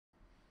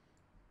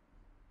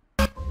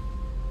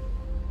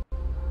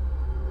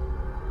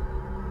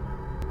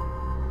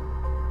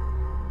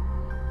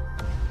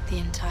The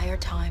entire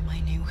time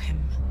I knew him,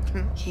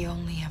 he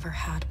only ever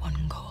had one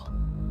goal.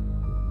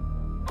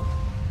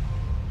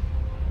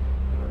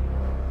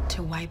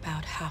 To wipe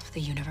out half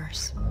the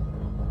universe.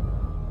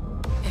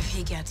 If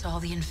he gets all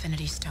the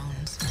Infinity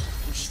Stones,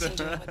 he can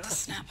do it with the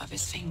snap of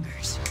his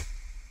fingers.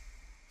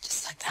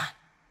 Just like that.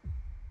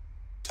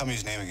 Tell me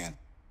his name again.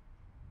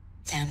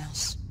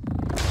 Thanos.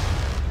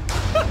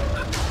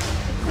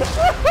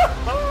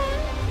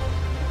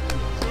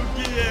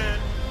 Çok iyi.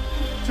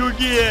 Çok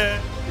iyi.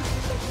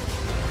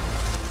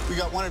 We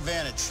got one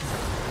advantage.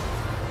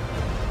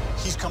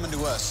 He's coming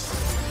to us.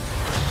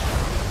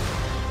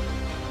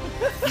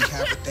 We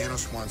have what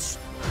Thanos wants,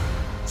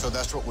 so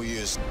that's what we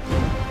use.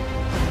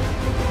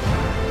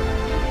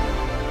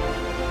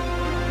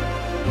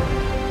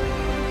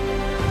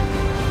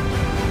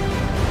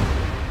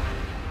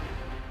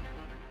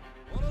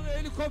 Orada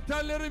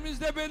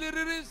helikopterlerimizle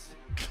beliririz.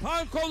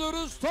 Tank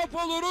oluruz, top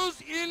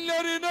oluruz,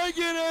 inlerine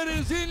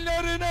gireriz,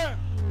 inlerine.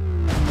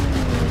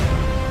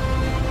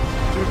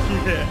 Çok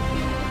iyi.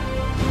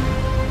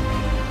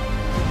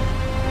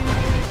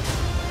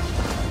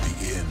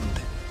 The end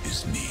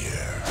is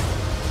near.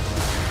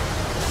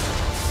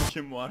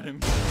 Kim Muharrem?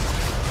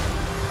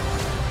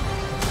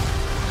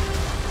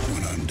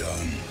 When I'm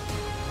done,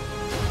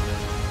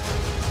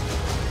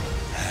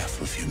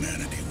 half of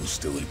humanity will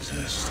still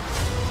exist.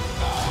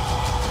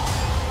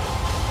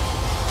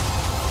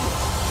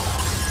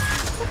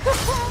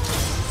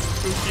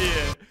 Çok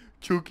iyi.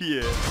 Çok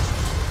iyi.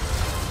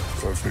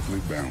 Perfectly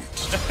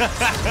balanced.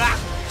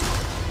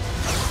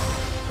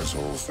 As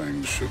all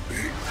things should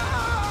be.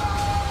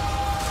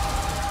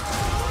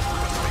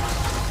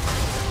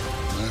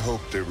 I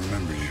hope they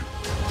remember you.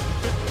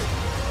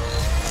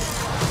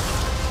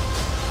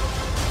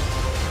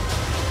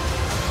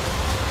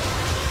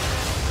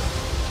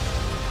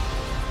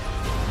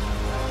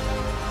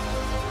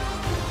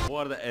 Bu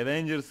arada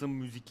Avengers'ın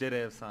müzikleri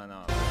efsane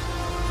abi.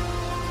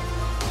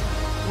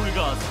 Full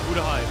gaz, full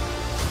hype.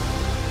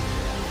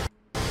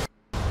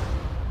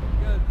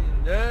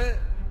 Geldiğinde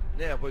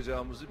ne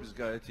yapacağımızı biz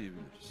gayet iyi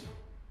biliriz.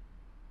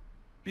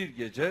 Bir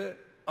gece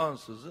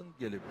ansızın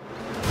gelebilir.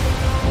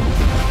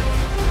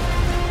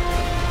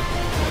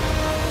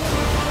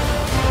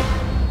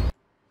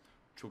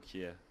 Çok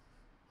iyi.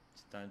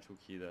 Cidden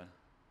çok iyiydi.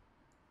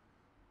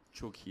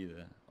 Çok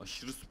iyiydi.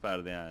 Aşırı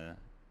süperdi yani.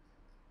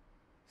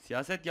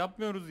 Siyaset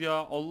yapmıyoruz ya.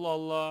 Allah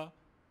Allah.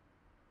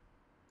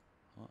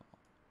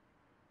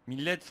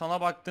 Millet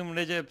sana baktım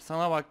Recep,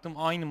 sana baktım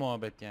aynı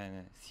muhabbet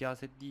yani.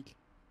 Siyaset değil.